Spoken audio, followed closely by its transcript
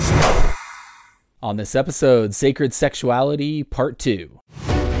On this episode, Sacred Sexuality Part 2.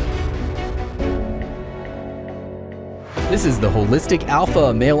 This is the Holistic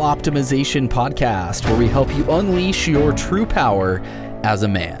Alpha Male Optimization Podcast, where we help you unleash your true power as a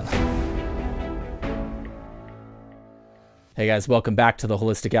man. Hey guys, welcome back to the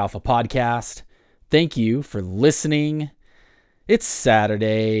Holistic Alpha Podcast. Thank you for listening. It's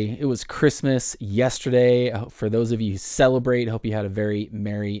Saturday. It was Christmas yesterday. For those of you who celebrate, I hope you had a very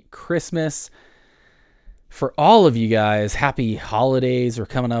Merry Christmas. For all of you guys, happy holidays. We're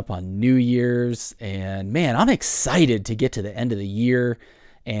coming up on New Year's, and man, I'm excited to get to the end of the year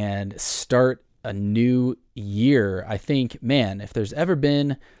and start a new year. I think, man, if there's ever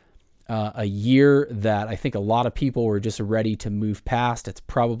been a year that I think a lot of people were just ready to move past, it's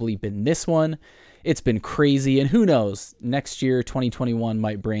probably been this one. It's been crazy, and who knows, next year, 2021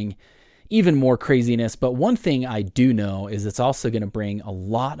 might bring even more craziness. But one thing I do know is it's also going to bring a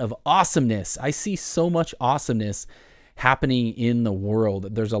lot of awesomeness. I see so much awesomeness happening in the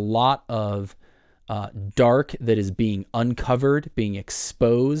world. There's a lot of dark that is being uncovered, being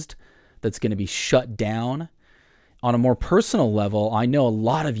exposed, that's going to be shut down. On a more personal level, I know a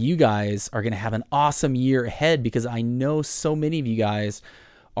lot of you guys are going to have an awesome year ahead because I know so many of you guys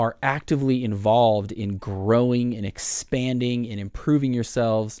are actively involved in growing and expanding and improving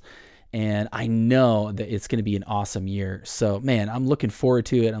yourselves. And I know that it's going to be an awesome year. So, man, I'm looking forward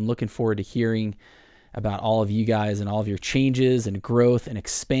to it. I'm looking forward to hearing about all of you guys and all of your changes and growth and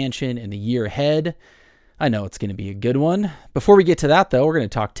expansion in the year ahead. I know it's going to be a good one. Before we get to that, though, we're going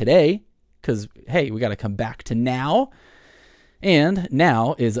to talk today because, hey, we got to come back to now. And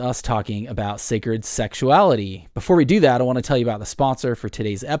now is us talking about sacred sexuality. Before we do that, I want to tell you about the sponsor for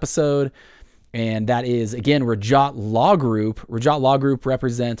today's episode. And that is, again, Rajat Law Group. Rajat Law Group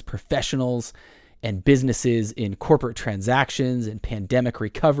represents professionals and businesses in corporate transactions and pandemic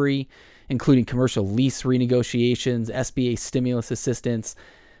recovery, including commercial lease renegotiations, SBA stimulus assistance,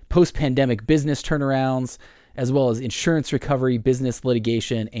 post-pandemic business turnarounds, as well as insurance recovery, business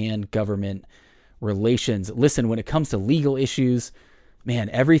litigation, and government relations. Listen, when it comes to legal issues, man,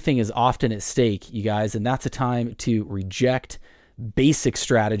 everything is often at stake, you guys, and that's a time to reject basic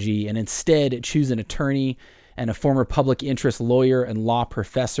strategy and instead choose an attorney and a former public interest lawyer and law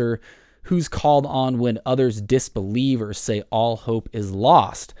professor who's called on when others disbelieve or say all hope is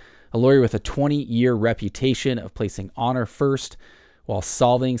lost. A lawyer with a 20-year reputation of placing honor first while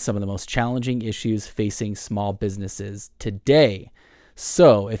solving some of the most challenging issues facing small businesses today.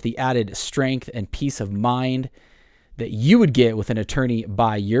 So if the added strength and peace of mind that you would get with an attorney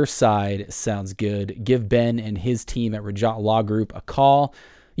by your side sounds good, give Ben and his team at Rajat Law Group a call.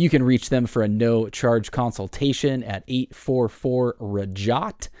 You can reach them for a no-charge consultation at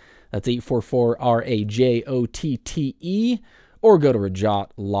 844-RAJOT. That's 844-RAJOTTE, or go to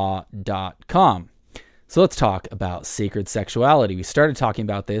rajatlaw.com. So let's talk about sacred sexuality. We started talking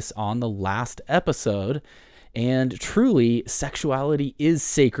about this on the last episode, and truly, sexuality is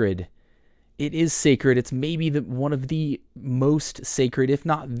sacred. It is sacred. It's maybe one of the most sacred, if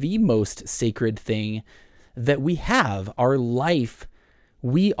not the most sacred thing that we have. Our life,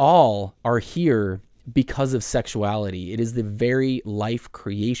 we all are here because of sexuality. It is the very life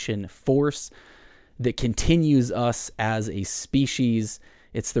creation force that continues us as a species.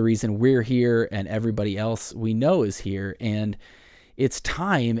 It's the reason we're here and everybody else we know is here. And it's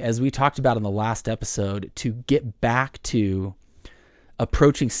time, as we talked about in the last episode, to get back to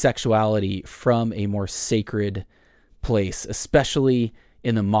approaching sexuality from a more sacred place, especially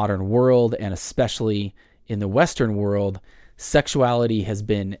in the modern world and especially in the Western world. Sexuality has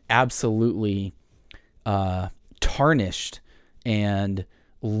been absolutely tarnished and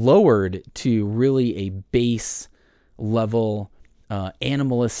lowered to really a base level,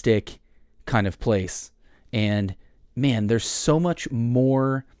 animalistic kind of place. And man, there's so much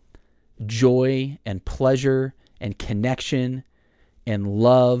more joy and pleasure and connection and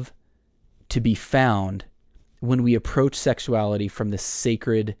love to be found when we approach sexuality from the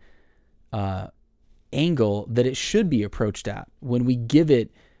sacred angle that it should be approached at. When we give it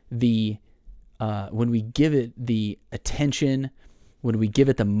the attention, when we give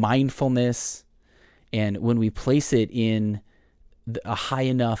it the mindfulness, and when we place it in a high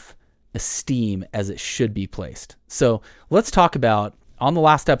enough esteem as it should be placed. So let's talk about, on the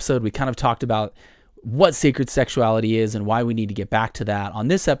last episode, we kind of talked about what sacred sexuality is and why we need to get back to that. On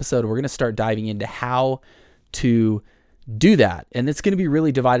this episode, we're going to start diving into how to do that. And it's going to be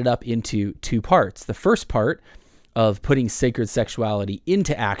really divided up into two parts. The first part of putting sacred sexuality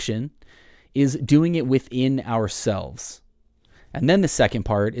into action is doing it within ourselves. And then the second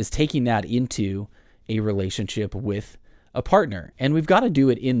part is taking that into a relationship with a partner. And we've got to do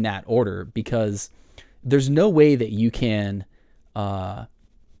it in that order, because there's no way that you can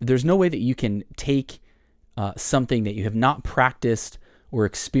take something that you have not practiced or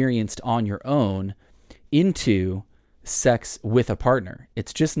experienced on your own into sex with a partner.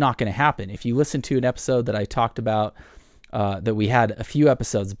 It's just not going to happen. If you listen to an episode that I talked about, that we had a few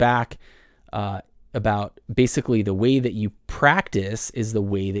episodes back, about basically the way that you practice is the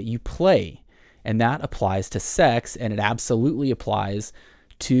way that you play. And that applies to sex, and it absolutely applies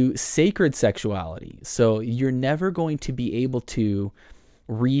to sacred sexuality. So you're never going to be able to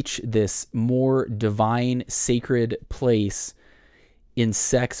reach this more divine, sacred place in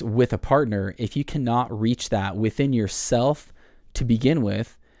sex with a partner if you cannot reach that within yourself to begin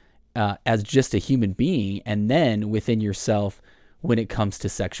with, as just a human being, and then within yourself when it comes to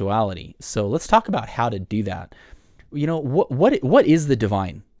sexuality. So let's talk about how to do that. What is the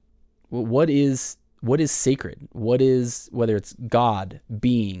divine? What is sacred? Whether it's God,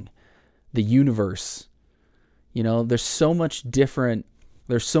 being, the universe. There's so much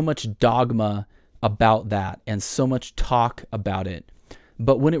dogma about that, and so much talk about it.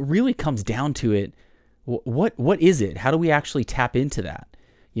 But when it really comes down to it, what is it? How do we actually tap into that?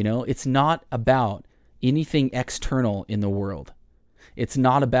 It's not about anything external in the world. It's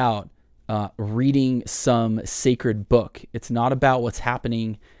not about reading some sacred book. It's not about what's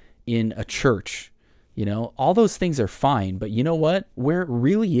happening in a church. All those things are fine, but you know what? Where it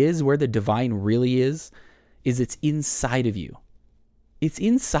really is, where the divine really is it's inside of you. It's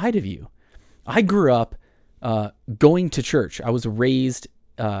inside of you. I grew up going to church. I was raised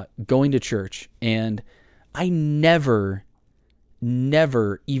going to church, and I never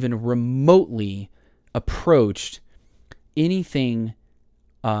even remotely approached anything,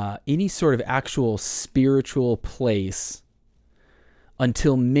 any sort of actual spiritual place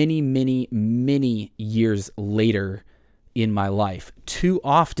until many, many, many years later in my life. Too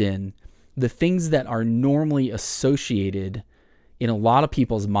often, the things that are normally associated in a lot of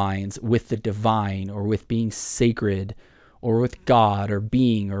people's minds with the divine, or with being sacred, or with God, or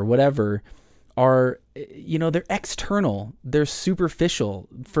being, or whatever, are, they're external. They're superficial.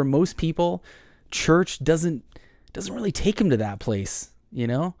 For most people, church doesn't really take them to that place.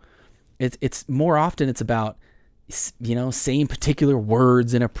 It's more often it's about, saying particular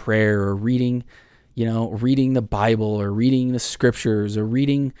words in a prayer, or reading the Bible, or reading the scriptures, or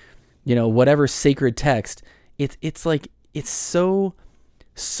reading, whatever sacred text. It's like, it's so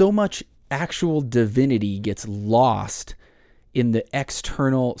much actual divinity gets lost in the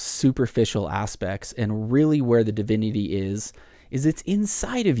external, superficial aspects, and really where the divinity is it's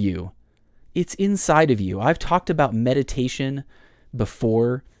inside of you. It's inside of you. I've talked about meditation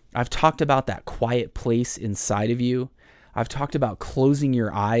before. I've talked about that quiet place inside of you. I've talked about closing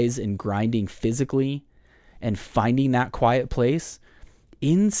your eyes and grinding physically and finding that quiet place.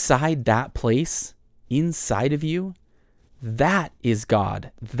 Inside that place, inside of you, that is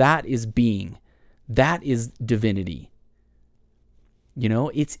God. That is being. That is divinity.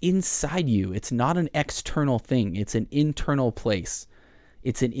 It's inside you. It's not an external thing. It's an internal place.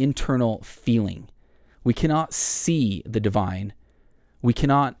 It's an internal feeling. We cannot see the divine. We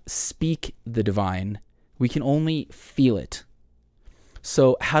cannot speak the divine. We can only feel it.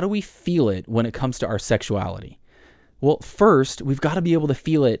 So how do we feel it when it comes to our sexuality? Well, first, we've got to be able to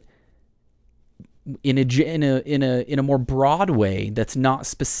feel it in a more broad way that's not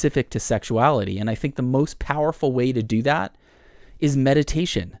specific to sexuality. And I think the most powerful way to do that is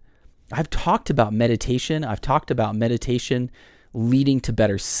meditation. I've talked about meditation. I've talked about meditation leading to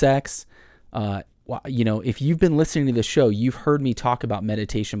better sex. If you've been listening to the show, you've heard me talk about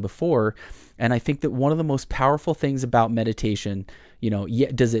meditation before. And I think that one of the most powerful things about meditation,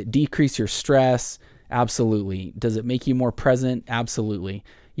 does it decrease your stress? Absolutely. Does it make you more present? Absolutely.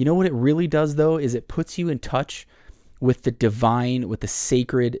 You know what it really does, though, is it puts you in touch with the divine, with the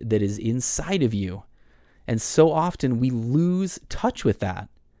sacred that is inside of you. And so often we lose touch with that.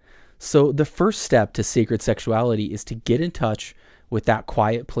 So the first step to sacred sexuality is to get in touch with that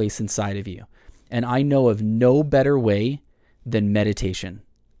quiet place inside of you. And I know of no better way than meditation.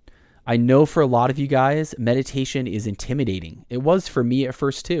 I know for a lot of you guys, meditation is intimidating. It was for me at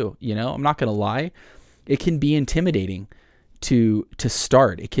first too. I'm not going to lie. It can be intimidating to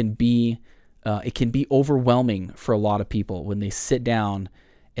start. It can be overwhelming for a lot of people when they sit down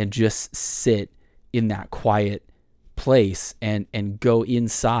and just sit in that quiet place and go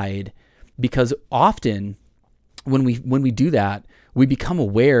inside, because often when we do that, we become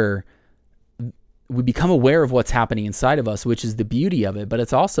aware of what's happening inside of us, which is the beauty of it. But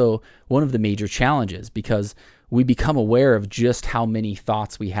it's also one of the major challenges, because we become aware of just how many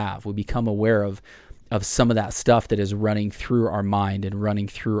thoughts we have. We become aware of of some of that stuff that is running through our mind and running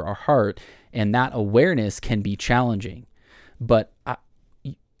through our heart. And that awareness can be challenging. But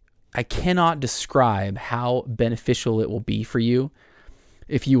I cannot describe how beneficial it will be for you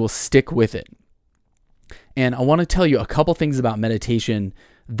if you will stick with it. And I want to tell you a couple things about meditation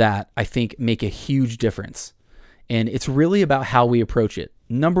that I think make a huge difference. And it's really about how we approach it.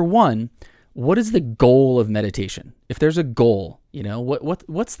 Number one, what is the goal of meditation? If there's a goal,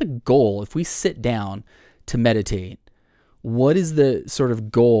 what's the goal? If we sit down to meditate, what is the sort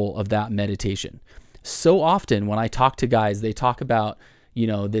of goal of that meditation? So often when I talk to guys, they talk about,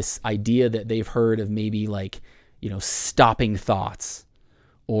 this idea that they've heard of maybe like, stopping thoughts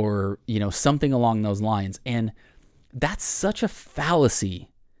or, something along those lines. And that's such a fallacy.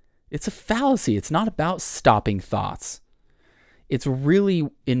 It's a fallacy. It's not about stopping thoughts. It's really,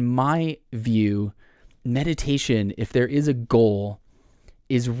 in my view, meditation, if there is a goal,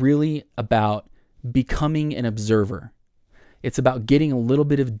 is really about becoming an observer. It's about getting a little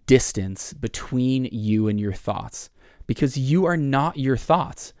bit of distance between you and your thoughts, because you are not your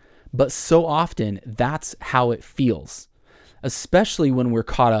thoughts. But so often, that's how it feels. Especially when we're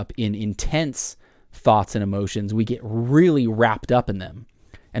caught up in intense thoughts and emotions, we get really wrapped up in them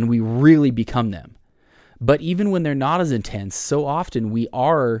and we really become them. But even when they're not as intense, so often we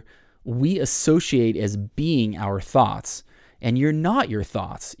associate as being our thoughts, and you're not your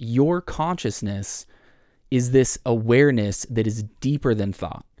thoughts. Your consciousness is this awareness that is deeper than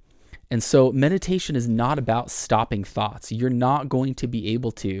thought. And so meditation is not about stopping thoughts. You're not going to be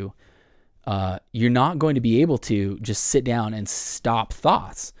able to just sit down and stop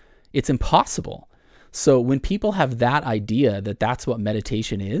thoughts. It's impossible. So when people have that idea that that's what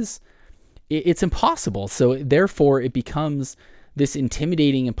meditation is, it's impossible. So therefore it becomes this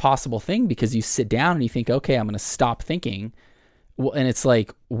intimidating, impossible thing, because you sit down and you think, okay, I'm going to stop thinking. Well, and it's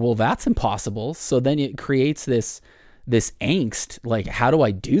like, well, that's impossible. So then it creates this angst, like, how do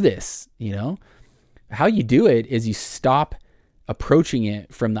I do this? How you do it is you stop approaching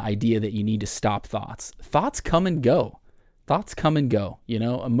it from the idea that you need to stop thoughts. Thoughts come and go. Emotions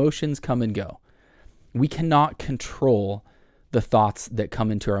come and go. We cannot control the thoughts that come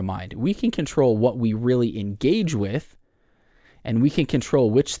into our mind. We can control what we really engage with, and we can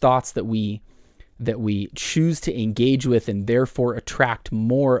control which thoughts that we choose to engage with and therefore attract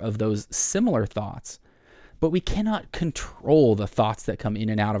more of those similar thoughts. But we cannot control the thoughts that come in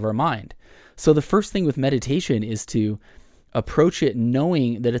and out of our mind. So the first thing with meditation is to approach it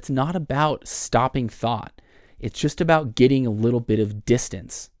knowing that it's not about stopping thought. It's just about getting a little bit of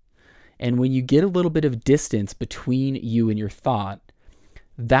distance. And when you get a little bit of distance between you and your thought,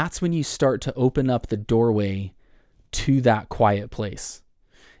 that's when you start to open up the doorway to that quiet place.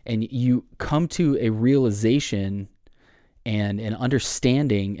 And you come to a realization and an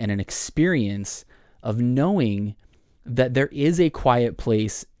understanding and an experience of knowing that there is a quiet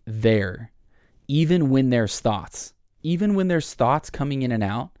place there, even when there's thoughts. Even when there's thoughts coming in and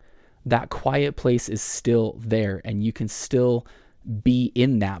out, that quiet place is still there, and you can still be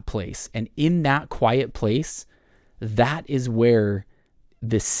in that place. And in that quiet place, that is where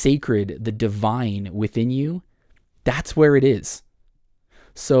the sacred, the divine within you, that's where it is.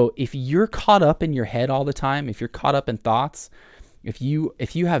 So if you're caught up in your head all the time, if you're caught up in thoughts, if you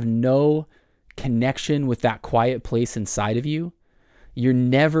have no connection with that quiet place inside of you, you're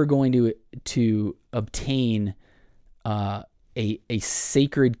never going to obtain a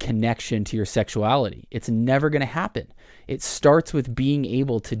sacred connection to your sexuality. It's never going to happen. It starts with being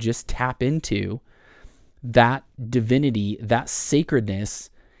able to just tap into that divinity, that sacredness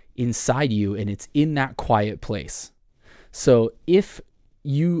inside you, and it's in that quiet place. So if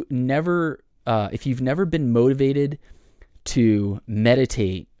you've never been motivated to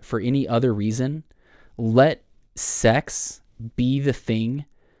meditate for any other reason, let sex be the thing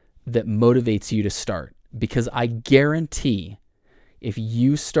that motivates you to start. Because I guarantee if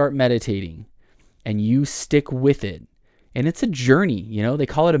you start meditating and you stick with it, and it's a journey, they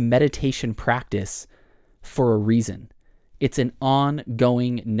call it a meditation practice for a reason. It's an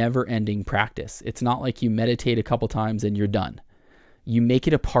ongoing, never-ending practice. It's not like you meditate a couple times and you're done. You make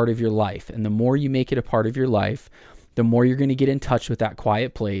it a part of your life. And the more you make it a part of your life, the more you're going to get in touch with that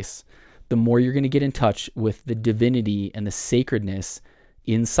quiet place, the more you're going to get in touch with the divinity and the sacredness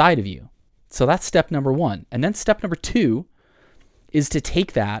inside of you. So that's step number one. And then step number two is to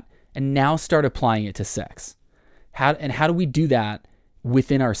take that and now start applying it to sex. How do we do that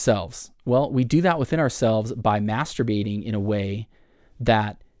within ourselves? Well, we do that within ourselves by masturbating in a way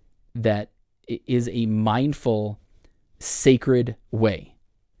that is a mindful, sacred way.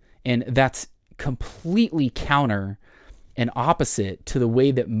 And that's completely counter and opposite to the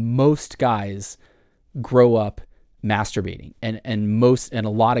way that most guys grow up masturbating, and a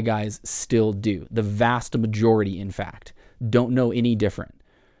lot of guys still do. The vast majority, in fact, don't know any different.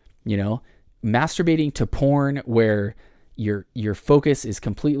 Masturbating to porn where your focus is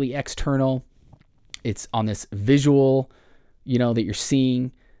completely external. It's on this visual, that you're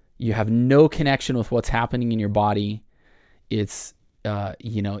seeing. You have no connection with what's happening in your body. It's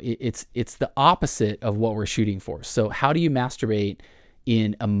it's the opposite of what we're shooting for. So how do you masturbate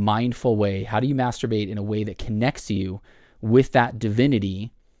in a mindful way? How do you masturbate in a way that connects you with that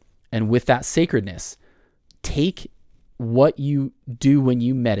divinity and with that sacredness? Take what you do when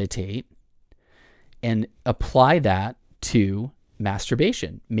you meditate and apply that to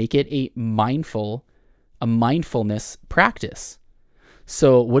masturbation. Make it a mindfulness practice.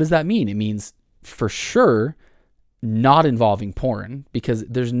 So what does that mean? It means for sure not involving porn, because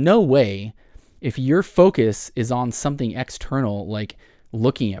there's no way, if your focus is on something external like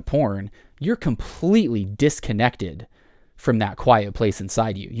looking at porn, you're completely disconnected from that quiet place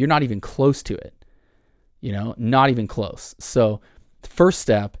inside you. You're not even close to it. Not even close. So first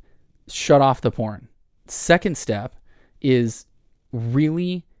step, shut off the porn. Second step is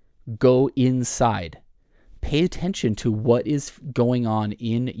really go inside. Pay attention to what is going on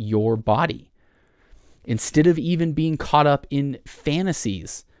in your body. Instead of even being caught up in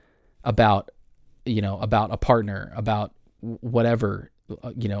fantasies about a partner, about whatever,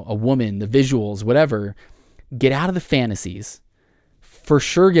 a woman, the visuals, whatever, get out of the fantasies. For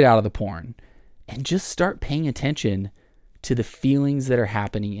sure, get out of the porn and just start paying attention to the feelings that are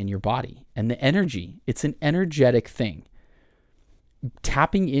happening in your body and the energy. It's an energetic thing.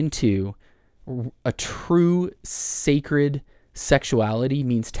 Tapping into a true sacred sexuality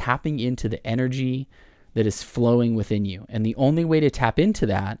means tapping into the energy that is flowing within you. And the only way to tap into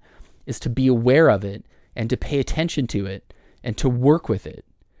that is to be aware of it and to pay attention to it and to work with it.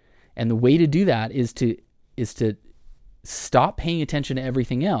 And the way to do that is to stop paying attention to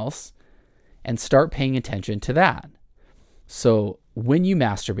everything else and start paying attention to that. So when you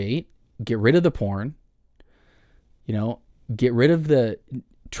masturbate, get rid of the porn, get rid of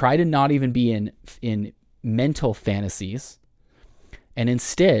try to not even be in mental fantasies, and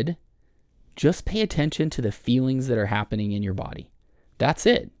instead just pay attention to the feelings that are happening in your body. That's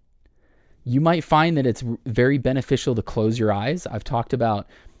it. You might find that it's very beneficial to close your eyes. I've talked about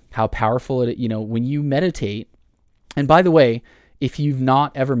how powerful it, when you meditate. And by the way, if you've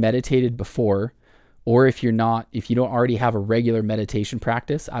not ever meditated before, or if you don't already have a regular meditation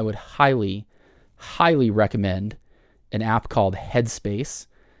practice, I would highly, highly recommend an app called Headspace.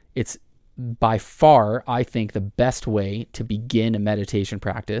 It's by far, I think, the best way to begin a meditation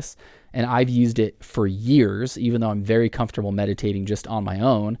practice. And I've used it for years, even though I'm very comfortable meditating just on my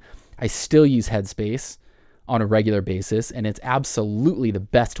own. I still use Headspace on a regular basis, and it's absolutely the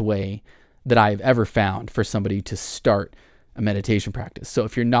best way that I've ever found for somebody to start a meditation practice. So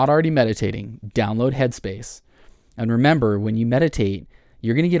if you're not already meditating, download Headspace. And remember, when you meditate,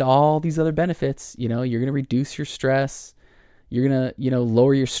 you're going to get all these other benefits. You're going to reduce your stress. You're going to,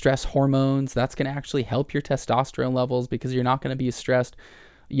 lower your stress hormones. That's going to actually help your testosterone levels because you're not going to be as stressed.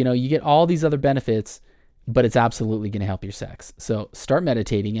 You get all these other benefits, but it's absolutely going to help your sex. So start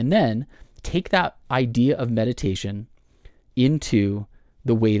meditating and then take that idea of meditation into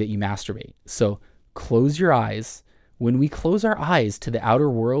the way that you masturbate. So close your eyes. When we close our eyes to the outer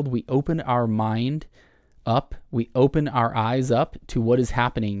world, we open our mind up. We open our eyes up to what is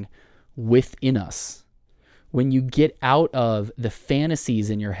happening within us. When you get out of the fantasies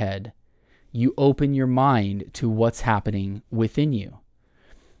in your head, you open your mind to what's happening within you.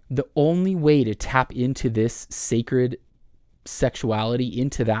 The only way to tap into this sacred sexuality,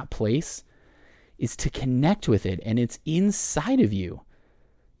 into that place, is to connect with it, and it's inside of you.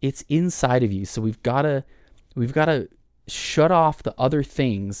 It's inside of you. So we've got to shut off the other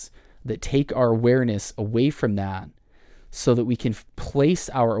things that take our awareness away from that so that we can place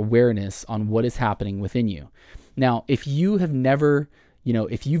our awareness on what is happening within you. Now, if you have never,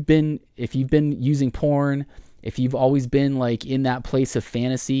 if you've been using porn, if you've always been like in that place of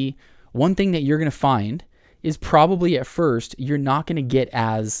fantasy, one thing that you're going to find is probably at first you're not going to get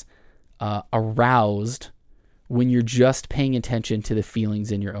as aroused when you're just paying attention to the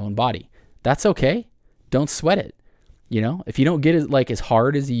feelings in your own body. That's okay. Don't sweat it. If you don't get as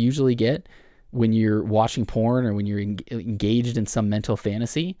hard as you usually get when you're watching porn or when you're engaged in some mental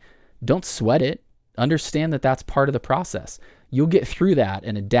fantasy, don't sweat it. Understand that that's part of the process. You'll get through that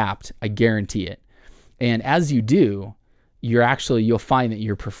and adapt. I guarantee it. And as you do, you'll find that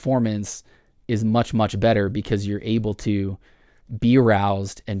your performance is much, much better because you're able to be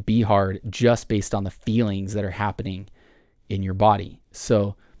aroused and be hard just based on the feelings that are happening in your body.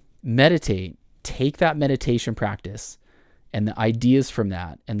 So meditate, take that meditation practice and the ideas from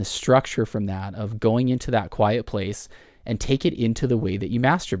that and the structure from that of going into that quiet place and take it into the way that you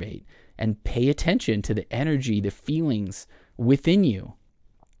masturbate and pay attention to the energy, the feelings within you.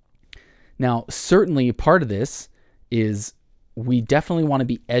 Now, certainly part of this is we definitely want to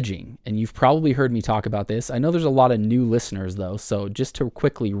be edging, and you've probably heard me talk about this. I know there's a lot of new listeners though, so just to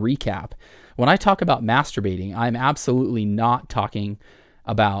quickly recap, when I talk about masturbating, I'm absolutely not talking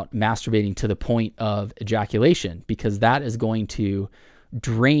about masturbating to the point of ejaculation, because that is going to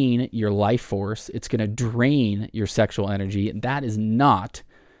drain your life force. It's going to drain your sexual energy, and that is not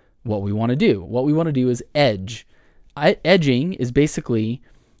what we want to do. What we want to do is edge. Edging is basically,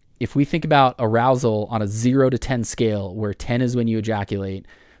 if we think about arousal on a 0 to 10 scale, where 10 is when you ejaculate,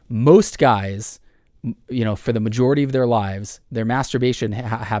 most guys, for the majority of their lives, their masturbation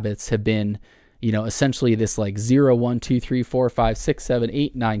habits have been, essentially this like 0, 1, 2, 3, 4, 5, 6, 7,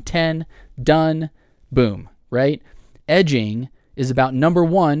 8, 9, 10, done, boom, right? Edging is about, number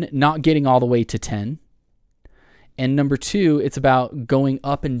one, not getting all the way to 10. And number two, it's about going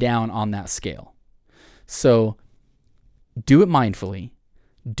up and down on that scale. So do it mindfully.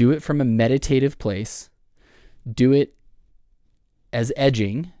 Do it from a meditative place. Do it as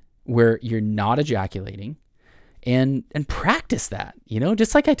edging, where you're not ejaculating, and practice that,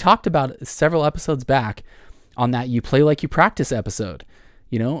 just like I talked about several episodes back on that You Play Like You Practice episode.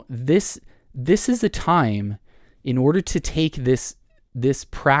 This is a time, in order to take this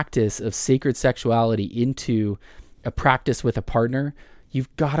practice of sacred sexuality into a practice with a partner,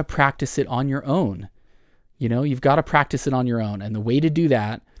 you've got to practice it on your own. You've got to practice it on your own. And the way to do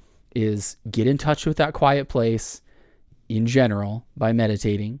that is get in touch with that quiet place in general by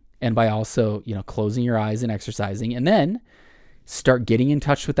meditating, and by also, closing your eyes and exercising, and then start getting in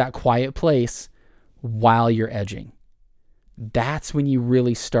touch with that quiet place while you're edging. That's when you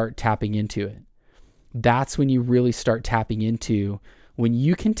really start tapping into it. That's when you really start tapping into, when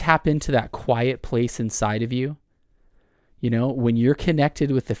you can tap into that quiet place inside of you, when you're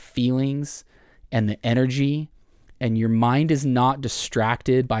connected with the feelings and the energy, and your mind is not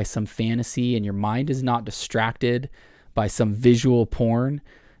distracted by some fantasy, and your mind is not distracted by some visual porn,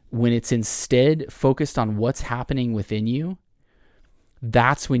 when it's instead focused on what's happening within you,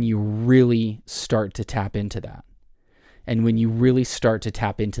 that's when you really start to tap into that. And when you really start to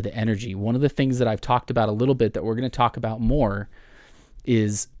tap into the energy. One of the things that I've talked about a little bit that we're going to talk about more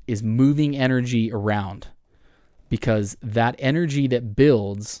is moving energy around, because that energy that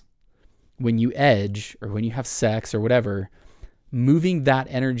builds when you edge or when you have sex or whatever, moving that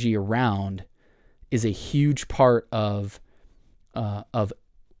energy around is a huge part of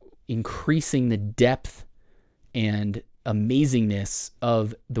increasing the depth and amazingness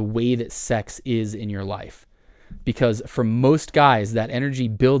of the way that sex is in your life. Because for most guys, that energy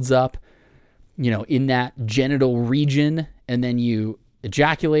builds up, in that genital region, and then you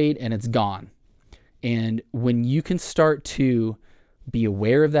ejaculate and it's gone. And when you can start to be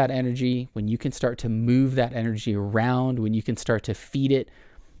aware of that energy, when you can start to move that energy around, when you can start to feed it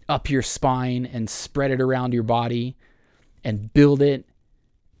up your spine and spread it around your body and build it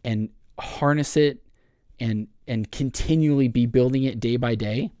and harness it and continually be building it day by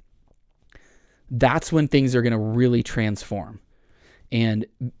day, that's when things are going to really transform. And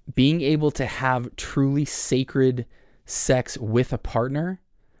being able to have truly sacred sex with a partner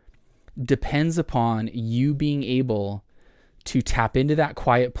depends upon you being able to tap into that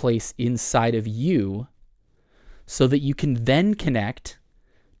quiet place inside of you, so that you can then connect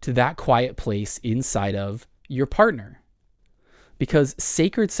to that quiet place inside of your partner. Because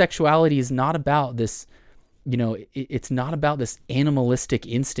sacred sexuality is not about this, it's not about this animalistic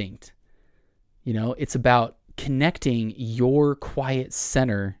instinct. It's about connecting your quiet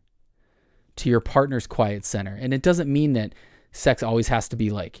center to your partner's quiet center. And it doesn't mean that sex always has to be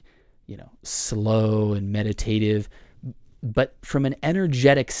like, slow and meditative. But from an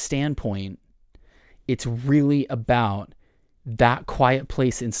energetic standpoint, it's really about that quiet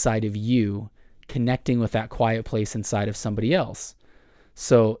place inside of you connecting with that quiet place inside of somebody else.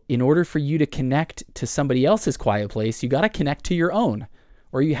 So in order for you to connect to somebody else's quiet place, you got to connect to your own,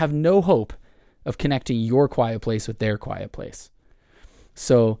 or you have no hope of connecting your quiet place with their quiet place.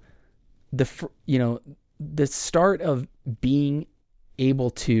 So the start of being able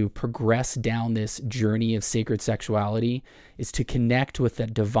to progress down this journey of sacred sexuality is to connect with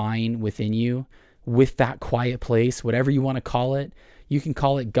that divine within you, with that quiet place, whatever you want to call it. You can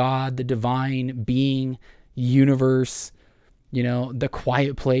call it God, the divine being, universe, the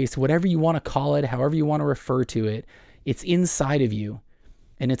quiet place, whatever you want to call it, however you want to refer to it. It's inside of you,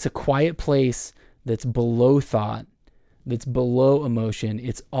 and it's a quiet place that's below thought, that's below emotion.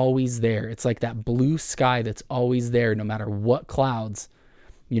 It's always there. It's like that blue sky that's always there, no matter what clouds,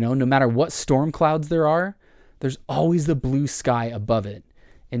 no matter what storm clouds there are, there's always the blue sky above it.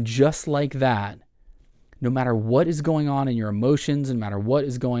 And just like that, no matter what is going on in your emotions, no matter what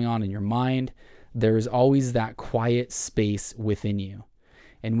is going on in your mind, there's always that quiet space within you.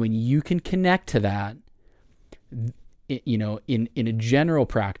 And when you can connect to that, in a general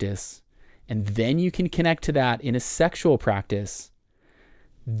practice, and then you can connect to that in a sexual practice,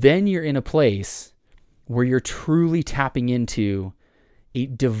 then you're in a place where you're truly tapping into a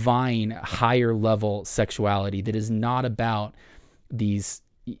divine, higher level sexuality that is not about these,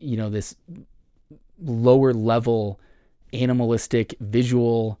 this lower level animalistic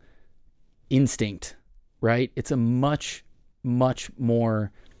visual instinct, right? It's a much, much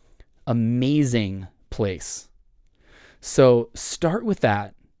more amazing place. So start with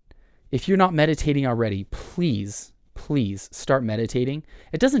that. If you're not meditating already, please start meditating.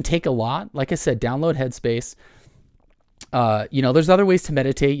 It doesn't take a lot. Like I said, download Headspace. There's other ways to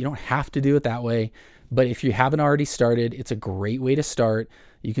meditate. You don't have to do it that way. But if you haven't already started, it's a great way to start.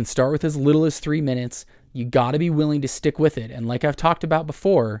 You can start with as little as 3 minutes. You got to be willing to stick with it. And like I've talked about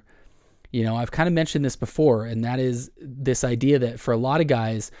before, I've kind of mentioned this before, and that is this idea that for a lot of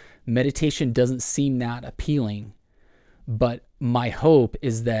guys, meditation doesn't seem that appealing. But my hope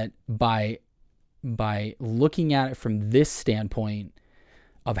is that by looking at it from this standpoint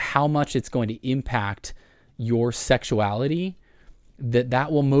of how much it's going to impact your sexuality,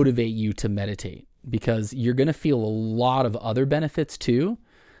 that will motivate you to meditate, because you're going to feel a lot of other benefits too.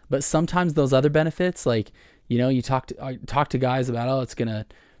 But sometimes those other benefits, like, you talk to guys about, it's going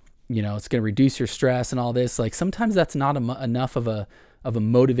to reduce your stress and all this. Like, sometimes that's not enough of a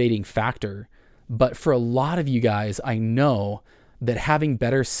motivating factor. But for a lot of you guys, I know that having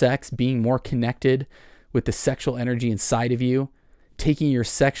better sex, being more connected with the sexual energy inside of you, taking your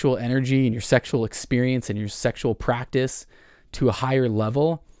sexual energy and your sexual experience and your sexual practice to a higher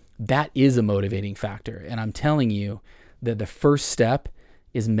level, that is a motivating factor. And I'm telling you that the first step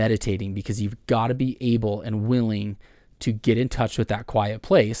is meditating, because you've got to be able and willing to get in touch with that quiet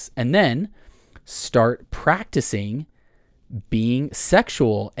place, and then start practicing being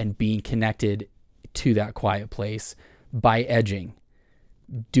sexual and being connected to that quiet place by edging.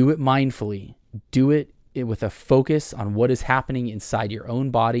 Do it mindfully. Do it with a focus on what is happening inside your own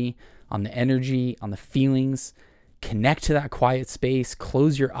body, on the energy, on the feelings. Connect to that quiet space.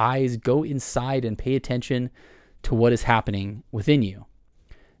 Close your eyes. Go inside and pay attention to what is happening within you.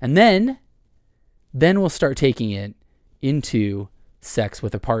 And then we'll start taking it into sex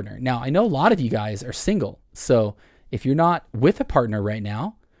with a partner. Now, I know a lot of you guys are single. So if you're not with a partner right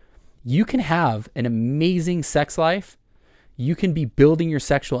now, you can have an amazing sex life. You can be building your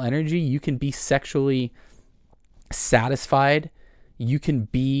sexual energy. You can be sexually satisfied. You can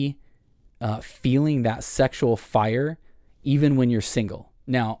be feeling that sexual fire even when you're single.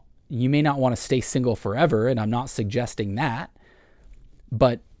 Now, you may not want to stay single forever, and I'm not suggesting that.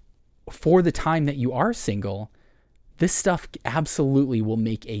 But for the time that you are single, this stuff absolutely will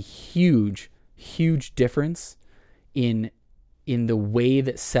make a huge, huge difference in the way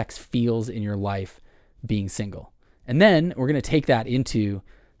that sex feels in your life being single. And then we're going to take that into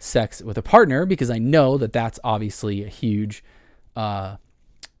sex with a partner, because I know that that's obviously a huge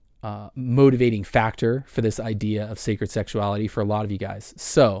motivating factor for this idea of sacred sexuality for a lot of you guys.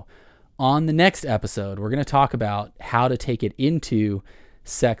 So on the next episode, we're going to talk about how to take it into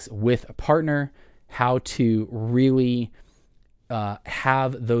sex with a partner, how to really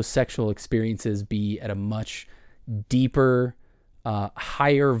have those sexual experiences be at a much deeper,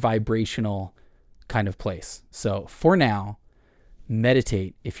 higher vibrational kind of place. So for now,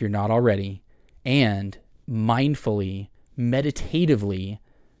 meditate if you're not already, and mindfully, meditatively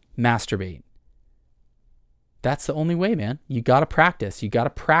masturbate. That's the only way, man. You got to practice. You got to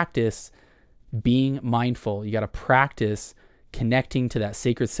practice being mindful. You got to practice connecting to that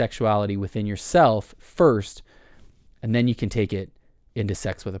sacred sexuality within yourself first, and then you can take it into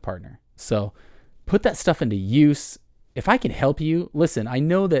sex with a partner. So put that stuff into use. If I can help you, listen, I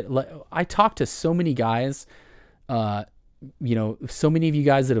know that I talk to so many guys, so many of you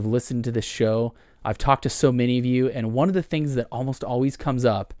guys that have listened to this show. I've talked to so many of you, and one of the things that almost always comes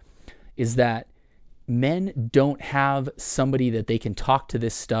up is that men don't have somebody that they can talk to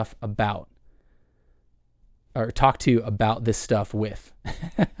this stuff about, or talk to about this stuff with,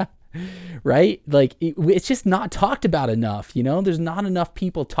 right? Like it's just not talked about enough. There's not enough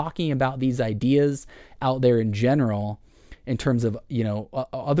people talking about these ideas out there in general, in terms of,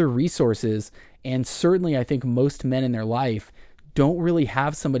 other resources. And certainly I think most men in their life don't really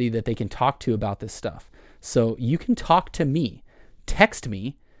have somebody that they can talk to about this stuff. So you can talk to me. Text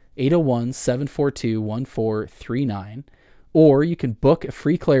me, 801-742-1439, or you can book a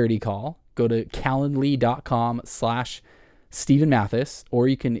free clarity call. Go to calendly.com/Stephen Mathis, or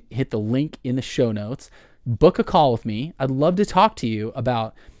you can hit the link in the show notes. Book a call with me. I'd love to talk to you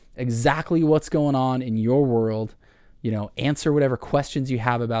about exactly what's going on in your world. Answer whatever questions you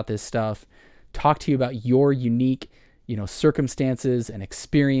have about this stuff. Talk to you about your unique, circumstances and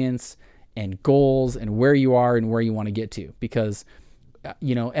experience and goals and where you are and where you want to get to. Because, a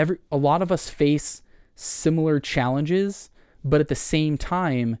lot of us face similar challenges, but at the same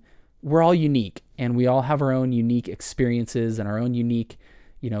time, we're all unique and we all have our own unique experiences and our own unique,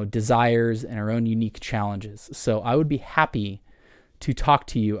 desires and our own unique challenges. So I would be happy to talk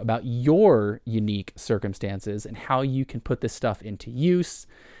to you about your unique circumstances and how you can put this stuff into use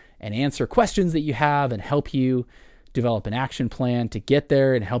and answer questions that you have and help you develop an action plan to get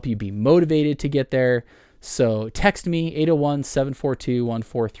there and help you be motivated to get there. So text me,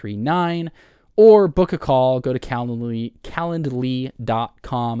 801-742-1439, or book a call. Go to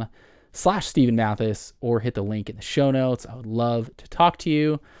calendly.com/Stephen Mathis, or hit the link in the show notes. I would love to talk to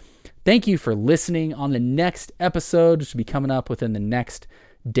you. Thank you for listening. On the next episode, which will be coming up within the next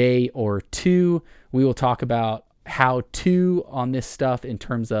day or two, we will talk about how to on this stuff in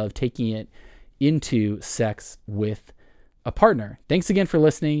terms of taking it into sex with a partner. Thanks again for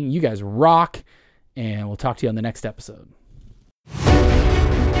listening. You guys rock, and we'll talk to you on the next episode.